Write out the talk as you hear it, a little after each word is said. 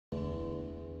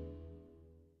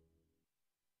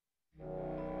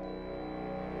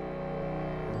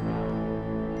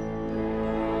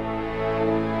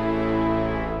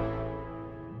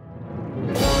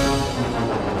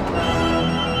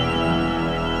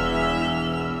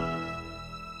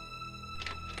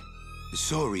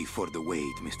Sorry for the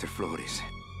wait, Mr. Flores.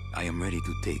 I am ready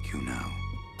to take you now.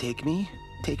 Take me?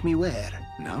 Take me where?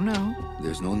 Now,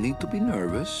 there's no need to be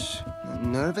nervous.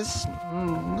 Nervous?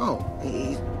 No.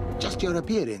 Just your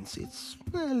appearance. It's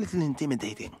a little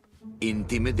intimidating.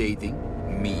 Intimidating?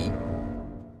 Me?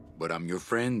 But I'm your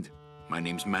friend. My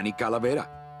name's Manny Calavera.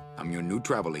 I'm your new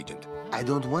travel agent. I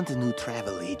don't want a new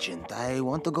travel agent. I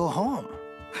want to go home.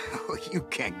 You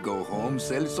can't go home,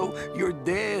 Celso. You're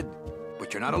dead.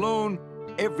 But you're not alone.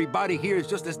 Everybody here is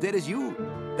just as dead as you.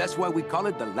 That's why we call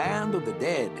it the land of the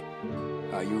dead.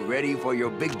 Are you ready for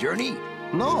your big journey?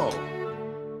 No.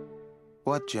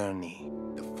 What journey?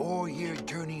 The 4-year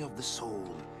journey of the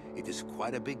soul. It is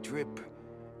quite a big trip.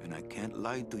 And I can't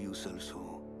lie to you,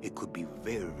 Celso. It could be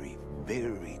very,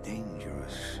 very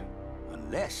dangerous.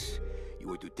 Unless you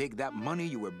were to take that money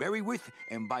you were buried with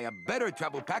and buy a better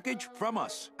travel package from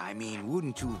us. I mean,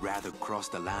 wouldn't you rather cross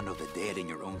the land of the dead in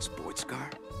your own sports car?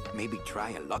 Maybe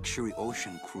try a luxury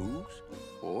ocean cruise?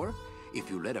 Or, if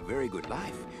you led a very good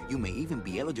life, you may even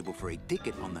be eligible for a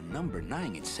ticket on the number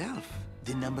 9 itself.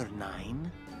 The number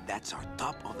 9? That's our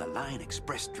top-of-the-line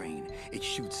express train. It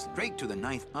shoots straight to the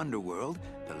 9th underworld,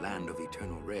 the land of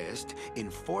eternal rest,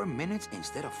 in 4 minutes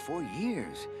instead of 4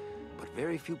 years. But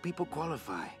very few people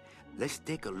qualify. Let's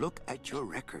take a look at your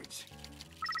records.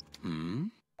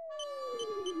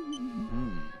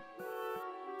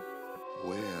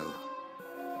 Well,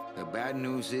 the bad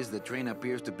news is the train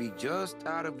appears to be just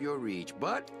out of your reach,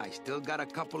 but I still got a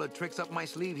couple of tricks up my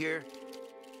sleeve here.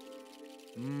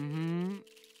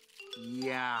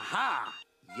 Yaha!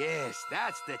 Yes,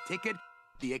 that's the ticket.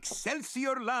 The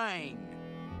Excelsior line.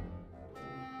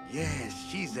 Yes,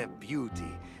 she's a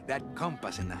beauty. That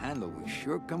compass in the handle will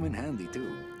sure come in handy,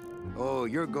 too. Oh,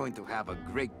 you're going to have a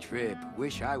great trip.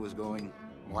 Wish I was going.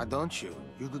 Why don't you?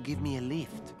 You could give me a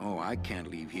lift. Oh, I can't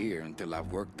leave here until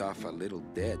I've worked off a little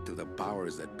debt to the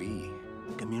powers that be.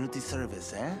 Community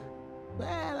service, eh?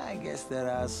 Well, I guess there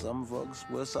are some folks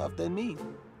worse off than me.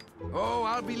 Oh,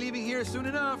 I'll be leaving here soon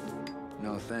enough.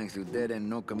 No thanks to dead and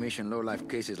no commission low-life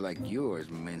cases like yours,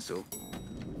 Menso.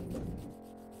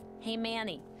 Hey,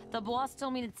 Manny. The boss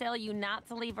told me to tell you not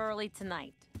to leave early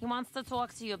tonight. He wants to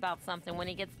talk to you about something when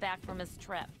he gets back from his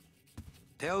trip.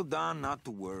 Tell Don not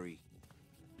to worry.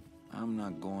 I'm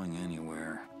not going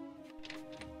anywhere.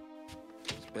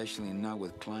 Especially not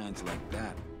with clients like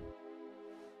that.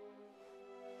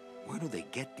 Where do they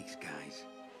get these guys?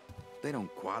 They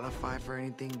don't qualify for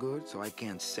anything good, so I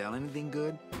can't sell anything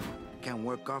good. Can't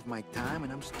work off my time,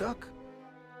 and I'm stuck.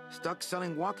 Stuck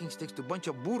selling walking sticks to a bunch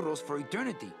of burros for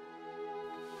eternity.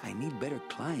 I need better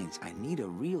clients. I need a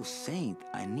real saint.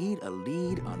 I need a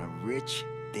lead on a rich,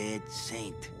 dead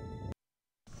saint.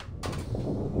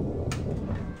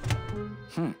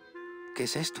 ¿Qué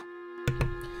es esto?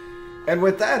 And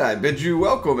with that, I bid you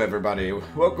welcome, everybody.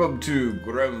 Welcome to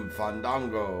Grim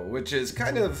Fandango, which is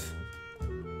kind of...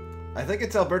 I think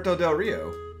it's Alberto Del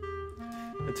Rio.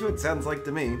 That's what it sounds like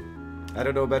to me. I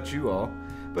don't know about you all.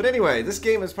 But anyway, this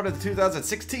game is part of the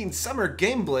 2016 Summer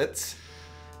Game Blitz,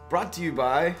 brought to you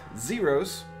by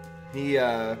Xeroes. He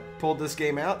pulled this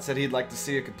game out, said he'd like to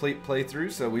see a complete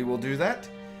playthrough, so we will do that.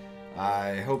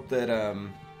 I hope that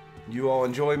you all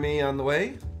enjoy me on the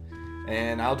way,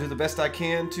 and I'll do the best I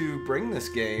can to bring this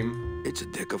game. It's a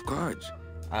deck of cards.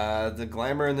 The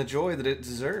glamour and the joy that it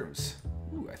deserves.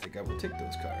 Ooh, I think I will take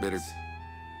those cards. Better.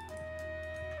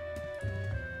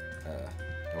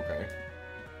 Okay.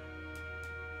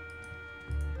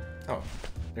 Oh,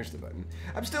 there's the button.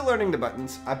 I'm still learning the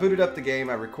buttons. I booted up the game.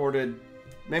 I recorded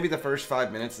maybe the first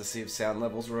 5 minutes to see if sound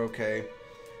levels were okay.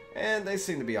 And they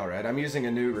seem to be alright. I'm using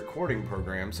a new recording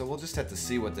program, so we'll just have to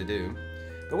see what they do.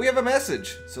 But we have a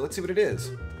message, so let's see what it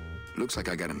is. Looks like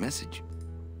I got a message.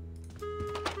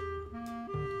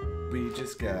 We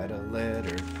just got a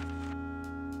letter.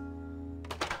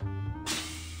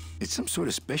 It's some sort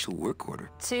of special work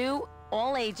order. To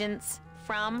all agents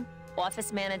from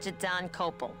Office Manager Don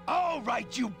Copel. All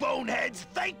right, you boneheads,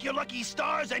 thank your lucky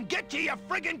stars and get to your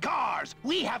friggin' cars.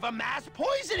 We have a mass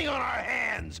poisoning on our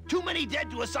hands. Too many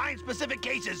dead to assign specific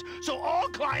cases, so all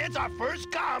clients are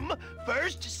first come,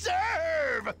 first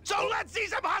serve. So let's see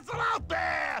some hustle out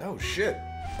there. Oh shit,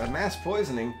 a mass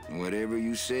poisoning. Whatever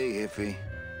you say, Jefe.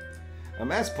 A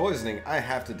mass poisoning, I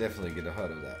have to definitely get a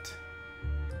HUD of that.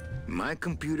 My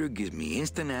computer gives me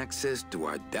instant access to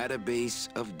our database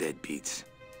of deadbeats.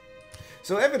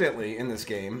 So evidently, in this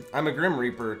game, I'm a Grim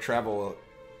Reaper travel...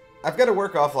 I've got to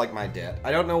work off, like, my debt.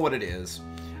 I don't know what it is.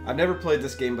 I've never played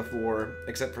this game before,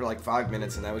 except for, like, 5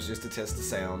 minutes, and that was just to test the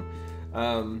sound.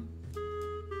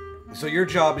 So your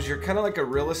job is you're kind of like a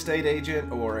real estate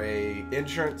agent or a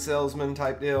insurance salesman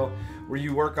type deal, where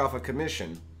you work off a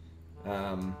commission.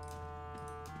 And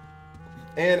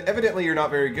evidently you're not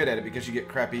very good at it because you get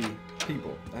crappy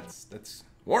people. That's...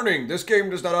 Warning! This game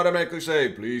does not automatically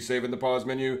save. Please save in the pause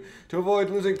menu to avoid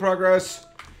losing progress.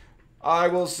 I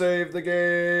will save the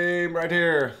game right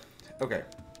here. Okay.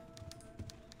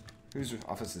 Whose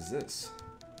office is this?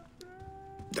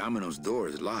 Domino's door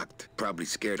is locked. Probably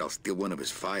scared I'll steal one of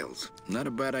his files. Not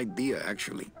a bad idea,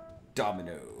 actually.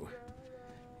 Domino.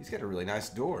 He's got a really nice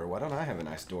door. Why don't I have a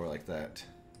nice door like that?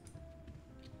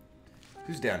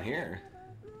 Who's down here?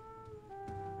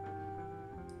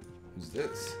 Who's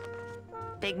this?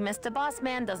 Big Mr. Boss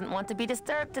Man doesn't want to be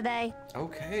disturbed today.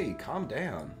 Okay, calm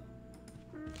down.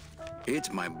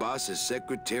 It's my boss's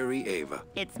secretary, Ava.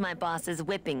 It's my boss's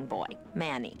whipping boy,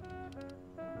 Manny.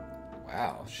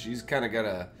 Wow, she's kind of got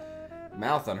a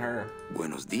mouth on her.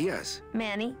 Buenos dias.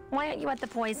 Manny, why aren't you at the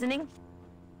poisoning?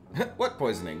 What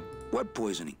poisoning? What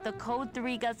poisoning? The Code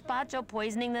 3 gazpacho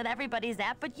poisoning that everybody's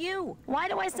at but you. Why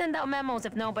do I send out memos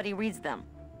if nobody reads them?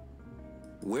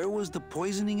 Where was the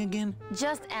poisoning again?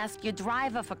 Just ask your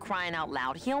driver, for crying out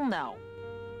loud. He'll know.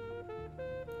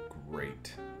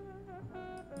 Great.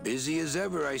 Busy as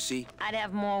ever, I see. I'd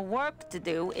have more work to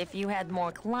do if you had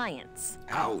more clients.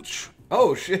 Ouch.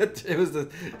 Oh shit! It was the...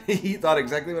 He thought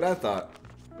exactly what I thought.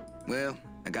 Well,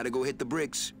 I gotta go hit the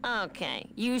bricks. Okay,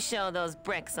 you show those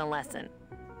bricks a lesson.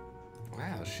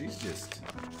 Wow, she's just...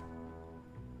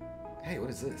 Hey, what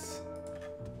is this?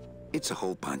 It's a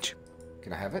hole punch.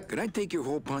 Can I have it? Could I take your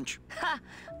hole punch? Ha!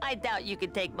 I doubt you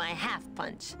could take my half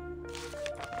punch.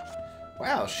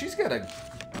 Wow, she's got a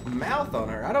mouth on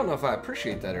her. I don't know if I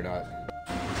appreciate that or not.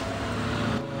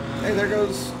 Hey, there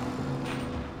goes...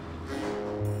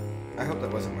 I hope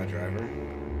that wasn't my driver.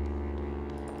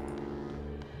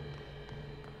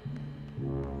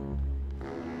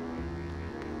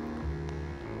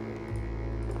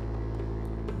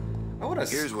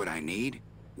 Here's what I need.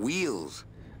 Wheels.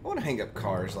 I want to hang up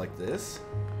cars like this.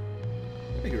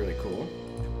 That'd be really cool.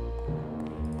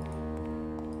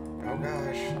 Oh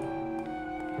gosh.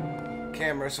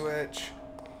 Camera switch.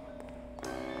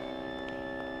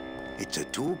 It's a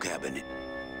tool cabinet.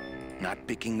 Not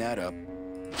picking that up.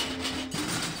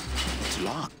 It's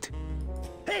locked.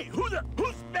 Hey, who's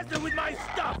messing with my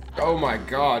stuff? Oh my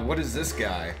god, what is this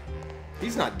guy?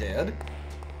 He's not dead.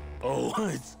 Oh,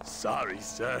 sorry,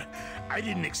 sir. I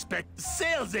didn't expect...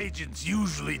 Sales agents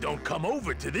usually don't come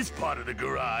over to this part of the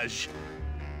garage.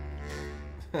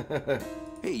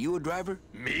 Hey, you a driver?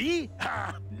 Me?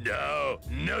 Ha! No.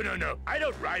 I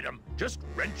don't ride them. Just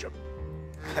wrench them.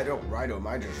 I don't ride him,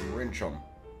 I just wrench him.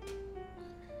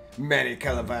 Manny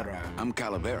Calavera. I'm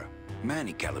Calavera.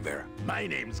 Manny Calavera. My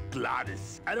name's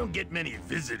Gladys. I don't get many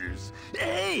visitors.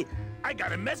 Hey! I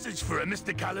got a message for a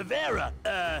Mr. Calavera.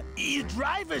 Your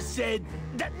driver said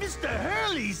that Mr.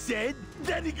 Hurley said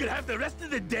that he could have the rest of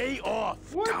the day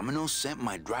off. What? Domino sent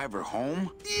my driver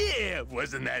home? Yeah,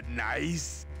 wasn't that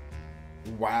nice?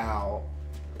 Wow.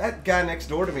 That guy next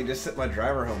door to me just sent my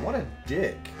driver home. What a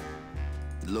dick.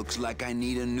 Looks like I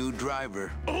need a new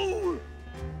driver. Oh,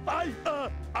 I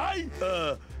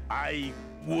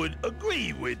would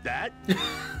agree with that.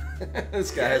 This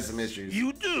guy has some issues.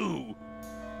 You do.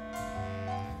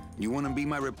 You want to be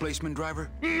my replacement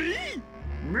driver? Me?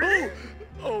 Me?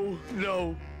 Oh,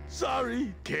 no.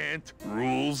 Sorry. Can't.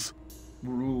 Rules.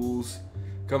 Rules.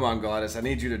 Come on, Gladys. I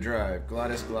need you to drive.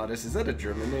 Gladys. Is that a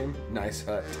German name? Nice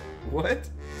hut. What?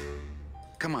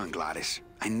 Come on, Gladys.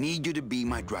 I need you to be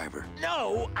my driver.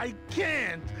 No, I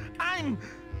can't. I'm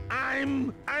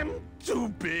too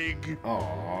big.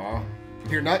 Aww.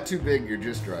 You're not too big, you're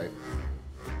just right.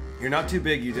 You're not too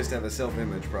big, you just have a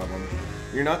self-image problem.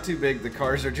 You're not too big, the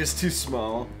cars are just too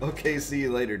small. Okay, see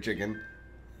you later, chicken.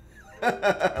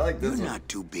 I like this You're one. not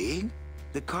too big.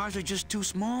 The cars are just too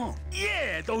small.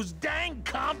 Yeah, those dang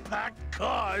compact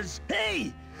cars.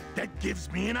 Hey, that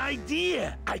gives me an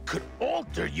idea. I could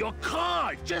alter your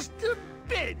car just a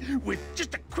bit with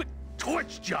just a quick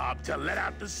torch job to let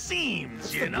out the seams,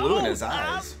 What's you the know? blue in his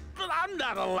eyes? But I'm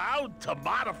not allowed to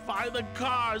modify the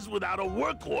cars without a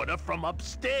work order from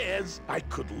upstairs. I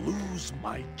could lose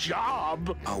my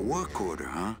job. A work order,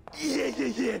 huh?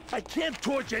 Yeah. I can't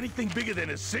torch anything bigger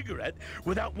than a cigarette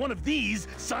without one of these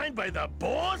signed by the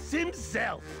boss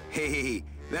himself. Hey,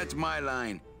 that's my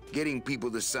line. Getting people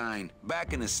to sign.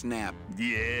 Back in a snap.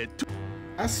 Yeah,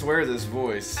 I swear this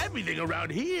voice. everything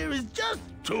around here is just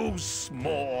too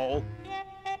small.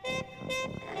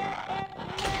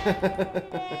 Let's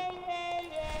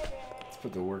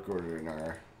put the work order in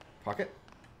our pocket.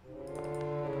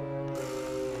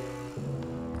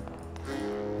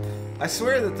 I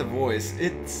swear that the voice,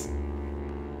 it's...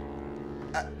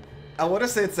 I want to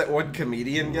say it's that one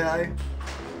comedian guy.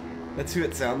 That's who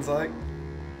it sounds like.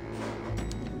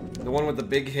 The one with the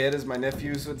big head, as my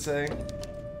nephews would say.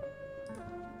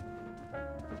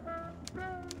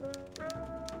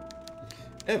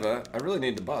 Eva, I really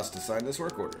need the boss to sign this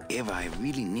work order. Eva, I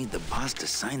really need the boss to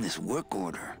sign this work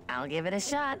order. I'll give it a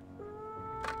shot.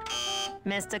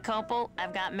 Mr. Copel,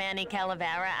 I've got Manny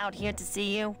Calavera out here to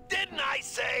see you. Didn't I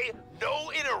say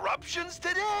no interruptions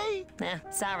today?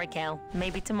 Sorry, Cal.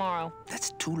 Maybe tomorrow.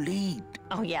 That's too late.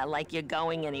 Oh yeah, like you're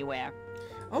going anywhere.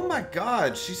 Oh my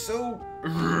god, she's so...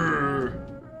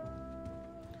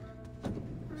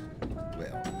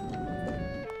 Well,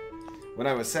 when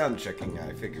I was sound checking,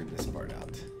 I figured this part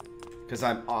out. Because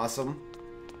I'm awesome.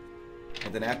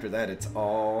 And then after that, it's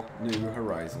all new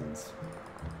horizons.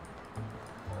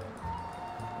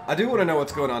 I do want to know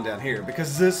what's going on down here,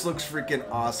 because this looks freaking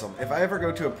awesome. If I ever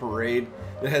go to a parade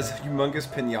that has humongous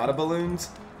pinata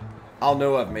balloons, I'll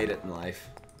know I've made it in life.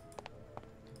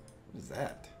 What is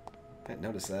that? I didn't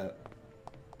notice that.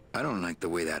 I don't like the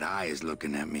way that eye is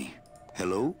looking at me.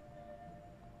 Hello?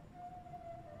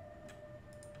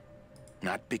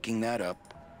 Not picking that up.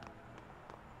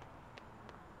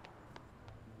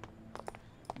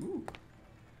 Ooh.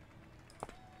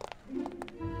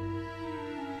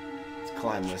 Let's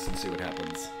climb this and see what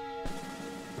happens.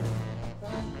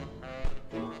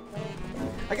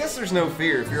 I guess there's no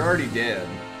fear if you're already dead,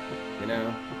 you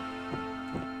know?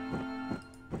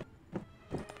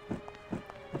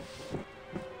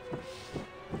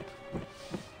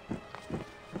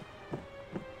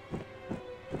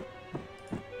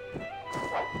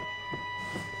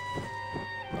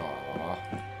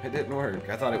 It didn't work.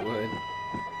 I thought it would.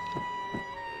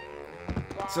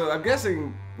 So I'm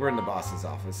guessing we're in the boss's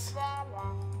office.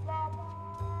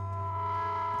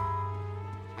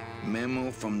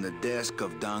 Memo from the desk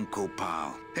of Don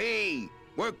Copal. Hey!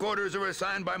 Work orders are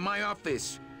assigned by my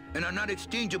office and are not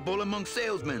exchangeable among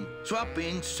salesmen.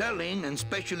 Swapping, selling, and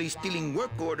specially stealing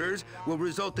work orders will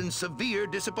result in severe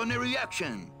disciplinary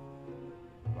action.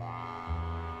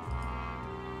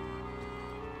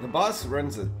 The boss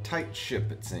runs a tight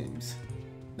ship, it seems.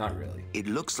 Not really. It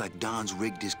looks like Don's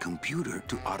rigged his computer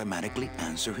to automatically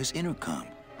answer his intercom.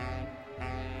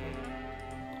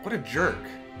 What a jerk.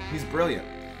 He's brilliant.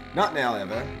 Not now,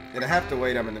 Eva. It'll have to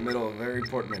wait. I'm in the middle of a very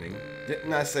important meeting.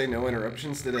 Didn't I say no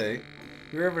interruptions today?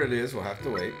 Whoever it is will have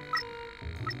to wait.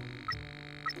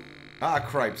 Ah,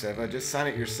 cripes, Eva. Just sign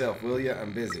it yourself, will ya?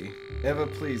 I'm busy. Eva,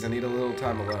 please, I need a little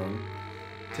time alone.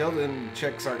 Till then,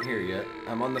 checks aren't here yet.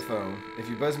 I'm on the phone. If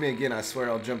you buzz me again, I swear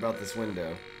I'll jump out this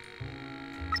window.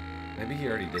 Maybe he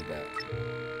already did that.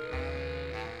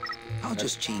 I'll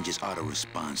just change his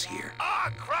auto-response here. Ah,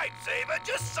 cripes, Ava,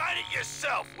 just sign it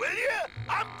yourself, will you?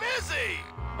 I'm busy!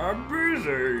 I'm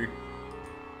busy!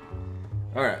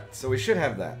 Alright, so we should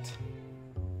have that.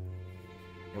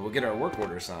 And we'll get our work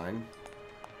order signed.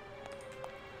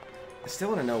 I still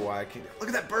want to know why I can't... Look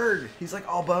at that bird! He's like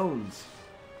all bones.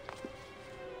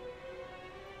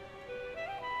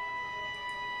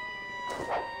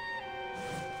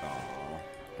 Oh,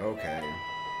 okay.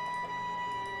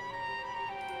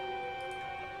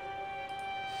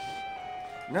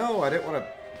 No, I didn't want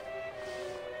to...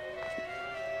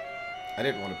 I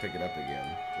didn't want to pick it up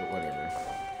again, but whatever.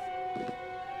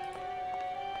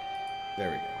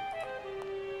 There we go.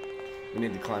 We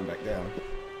need to climb back down.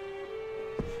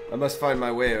 I must find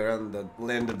my way around the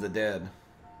land of the dead.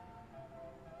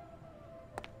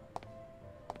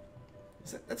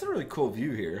 That's a really cool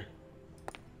view here.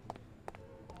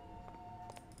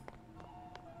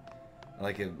 I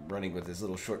like him running with his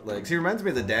little short legs. He reminds me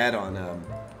of the dad on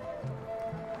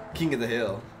King of the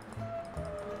Hill.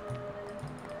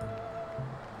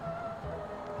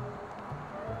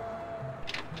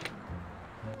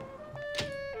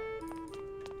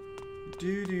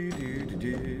 Do do do do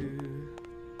do.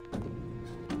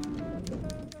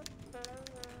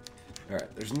 All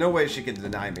right, there's no way she can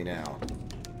deny me now.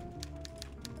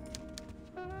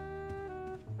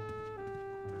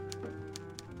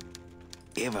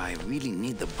 Eva, I really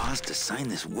need the boss to sign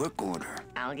this work order.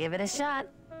 I'll give it a shot.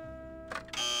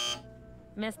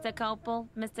 Mr. Copel,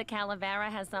 Mr.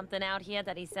 Calavera has something out here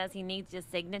that he says he needs your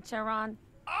signature on.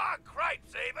 Ah,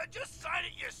 cripes, Ava, just sign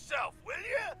it yourself, will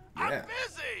you? Yeah. I'm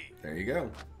busy! There you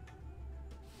go.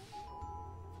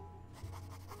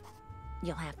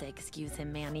 You'll have to excuse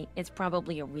him, Manny. It's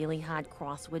probably a really hard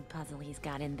crossword puzzle he's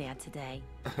got in there today.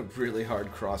 A really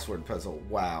hard crossword puzzle.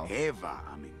 Wow. Eva,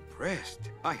 I'm impressed.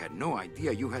 I had no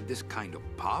idea you had this kind of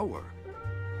power.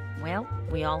 Well,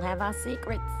 we all have our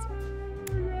secrets.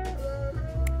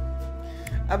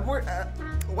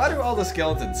 Why do all the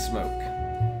skeletons smoke?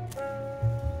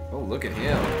 Oh, look at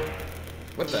him.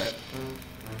 What the?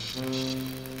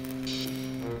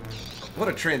 What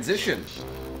a transition.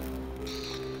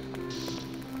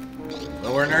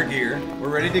 Lowering our gear. We're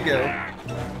ready to go.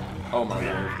 Oh my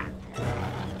lord.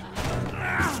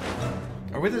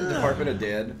 Are we the Department of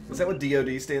Dead? Is that what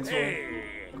DOD stands for? Hey,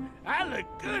 I look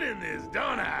good in this,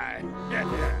 don't I?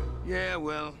 Yeah,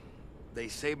 well, they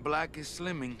say black is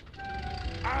slimming.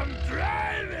 I'm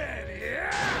driving,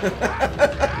 yeah!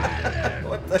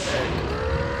 What the heck?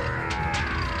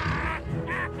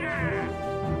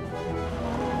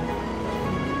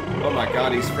 Oh my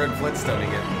god, he's Fred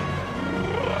Flintstoning it.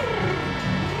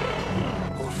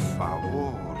 Por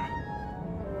favor.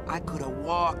 I could have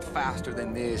walked faster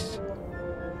than this.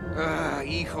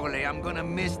 Híjole, I'm gonna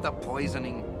miss the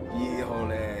poisoning.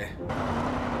 Híjole.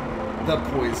 The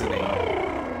poisoning.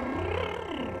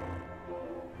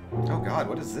 Oh god,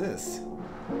 what is this?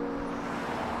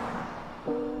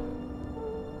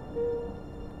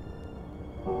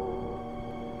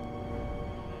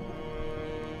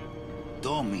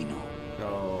 Domino.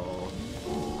 Oh,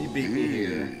 he beat me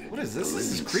here. What is this?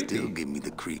 This is creepy. Still give me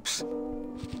the creeps.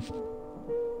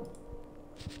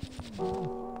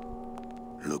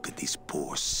 Look at these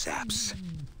poor saps.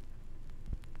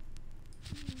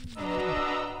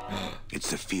 It's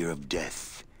the fear of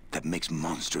death that makes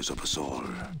monsters of us all.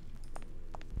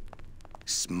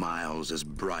 Smiles as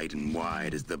bright and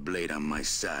wide as the blade on my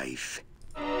scythe.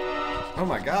 Oh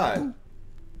my god.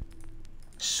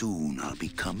 Soon I'll be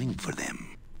coming for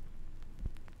them.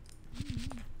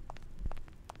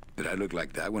 Did I look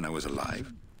like that when I was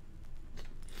alive?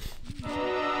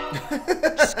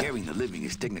 Scaring the living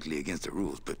is technically against the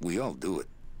rules, but we all do it.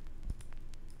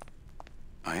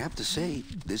 I have to say,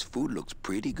 this food looks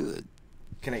pretty good.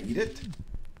 Can I eat it?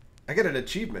 I got an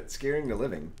achievement, scaring the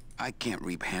living. I can't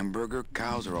reap hamburger.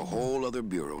 Cows are a whole other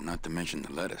bureau, not to mention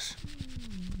the lettuce.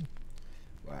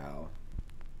 Wow.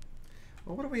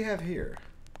 Well, what do we have here?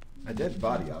 A dead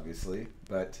body, obviously,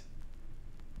 but...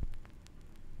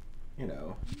 you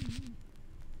know...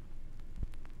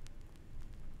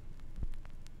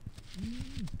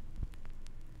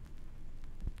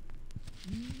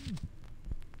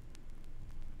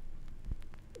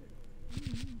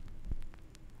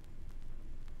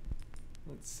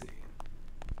 Let's see.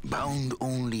 Bound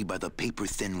only by the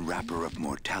paper-thin wrapper of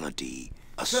mortality,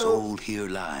 a soul here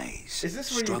lies, is this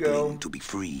where you struggling go? to be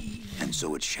free, and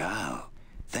so it shall,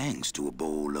 thanks to a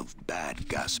bowl of bad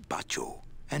gazpacho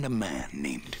and a man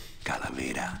named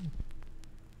Calavera.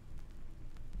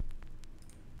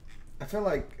 I feel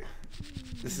like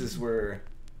this is where...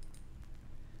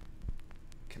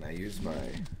 Can I use my...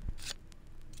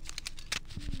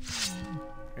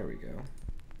 There we go.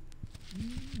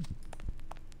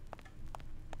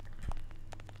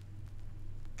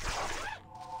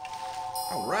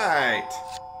 All right.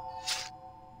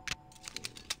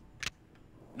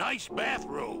 Nice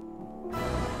bathrobe.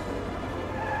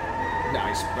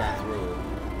 Nice bathrobe.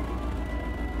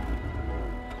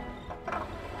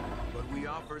 But we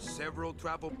offer several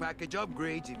travel package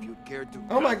upgrades if you care to...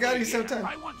 Oh my god, he's so tight.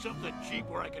 I want something cheap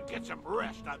where I could get some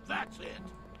rest. Now that's it.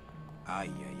 Ay,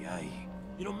 ay, ay.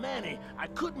 You know, Manny, I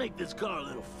could make this car a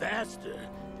little faster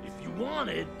if you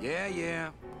wanted.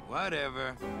 Yeah,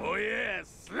 whatever. Oh yeah,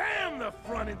 slam the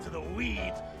front into the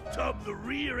weeds, tub the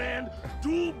rear end,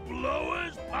 dual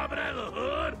blowers popping out of the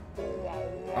hood.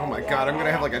 Oh my god, I'm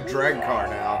gonna have like a drag car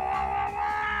now.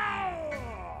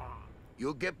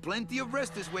 You'll get plenty of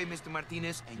rest this way, Mr.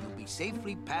 Martinez, and you'll be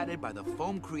safely padded by the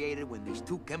foam created when these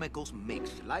two chemicals mix,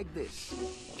 like this.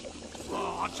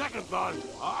 On second thought,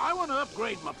 I want to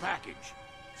upgrade my package.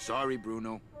 Sorry,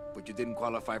 Bruno, but you didn't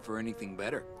qualify for anything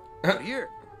better. But here,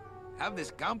 have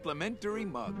this complimentary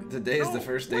mug. Today is the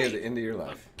first day of the end of your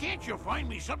life. Can't you find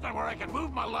me something where I can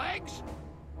move my legs?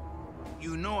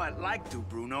 You know I'd like to,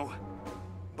 Bruno,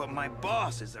 but my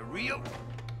boss is a real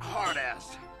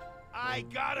hard-ass. I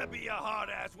gotta be a hard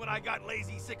ass when I got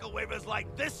lazy sickle wavers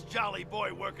like this jolly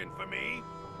boy working for me.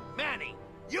 Manny,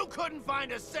 you couldn't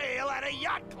find a sale at a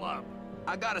yacht club.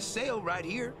 I got a sale right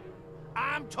here.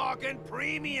 I'm talking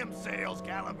premium sales,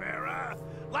 Calavera.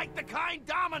 Like the kind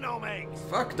Domino makes.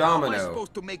 Fuck How am I Domino.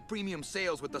 supposed to make premium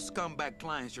sales with the scumbag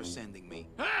clients you're sending me?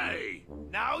 Hey!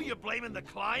 Now you're blaming the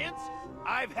clients?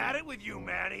 I've had it with you,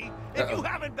 Manny. If you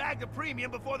haven't bagged a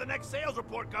premium before the next sales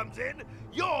report comes in,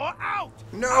 you're out!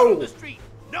 No! Out on the street.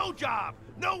 No job.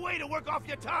 No way to work off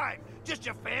your time. Just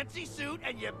your fancy suit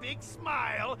and your big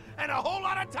smile and a whole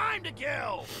lot of time to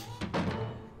kill.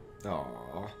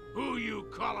 Aww. Who you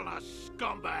calling a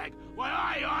scumbag? Why,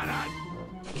 I oughta...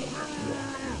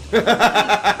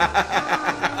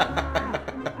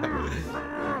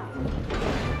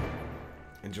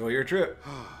 Enjoy your trip.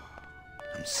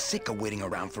 I'm sick of waiting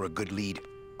around for a good lead.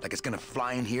 Like it's gonna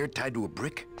fly in here tied to a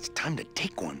brick? It's time to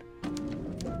take one.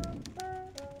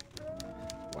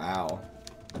 Wow.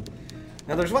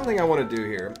 Now there's one thing I want to do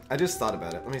here. I just thought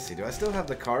about it. Let me see. Do I still have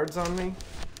the cards on me?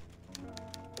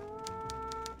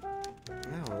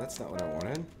 No, that's not what I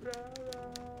wanted.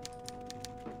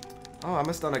 Oh, I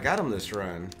must not have got them this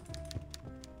run.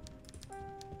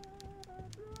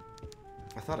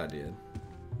 I thought I did.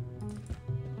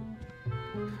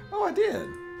 Oh, I did.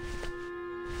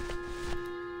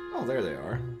 Oh, there they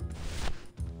are.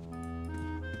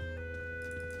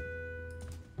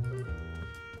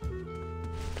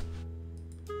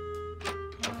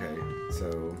 Okay,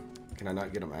 so can I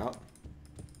not get them out?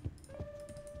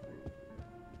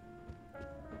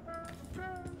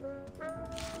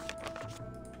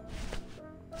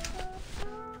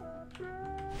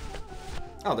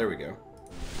 Oh, there we go.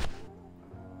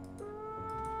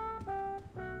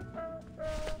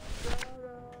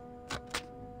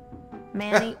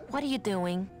 Manny, what are you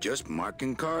doing? Just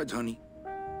marking cards, honey.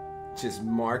 Just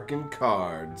marking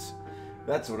cards.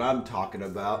 That's what I'm talking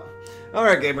about.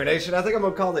 Alright, Gamer Nation, I think I'm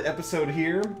going to call the episode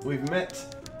here. We've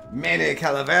met Manny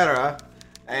Calavera,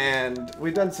 and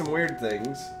we've done some weird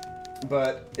things.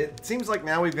 But it seems like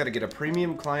now we've got to get a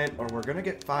premium client or we're going to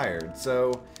get fired.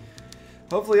 So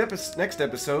hopefully next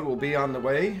episode will be on the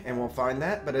way and we'll find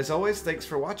that. But as always, thanks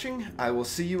for watching. I will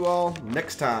see you all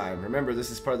next time. Remember, this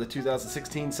is part of the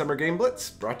 2016 Summer Game Blitz,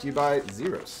 brought to you by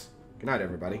Xeroes. Good night,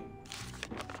 everybody.